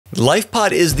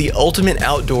LifePod is the ultimate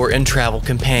outdoor and travel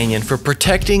companion for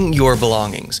protecting your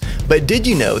belongings. But did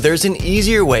you know there's an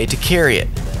easier way to carry it?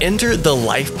 Enter the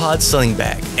LifePod Sling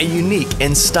Bag, a unique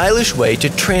and stylish way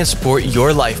to transport your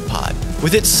LifePod.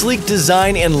 With its sleek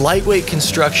design and lightweight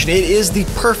construction, it is the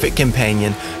perfect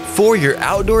companion for your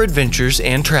outdoor adventures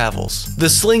and travels. The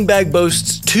Sling Bag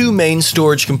boasts two main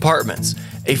storage compartments,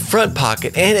 a front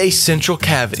pocket and a central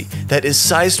cavity that is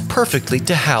sized perfectly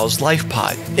to house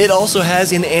LifePod. It also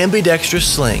has an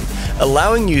ambidextrous sling,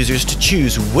 allowing users to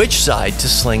choose which side to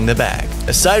sling the bag.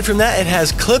 Aside from that, it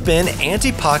has clip-in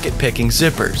anti-pocket picking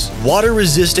zippers,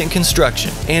 water-resistant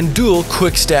construction, and dual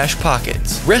quick stash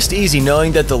pockets. Rest easy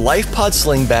knowing that the LifePod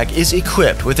Sling Bag is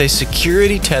equipped with a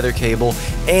security tether cable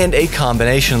and a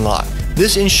combination lock.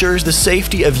 This ensures the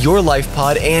safety of your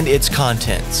LifePod and its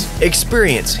contents.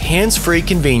 Experience hands-free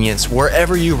convenience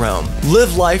wherever you roam.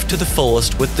 Live life to the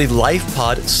fullest with the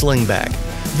LifePod Sling Bag,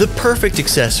 the perfect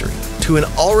accessory to an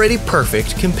already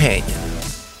perfect companion.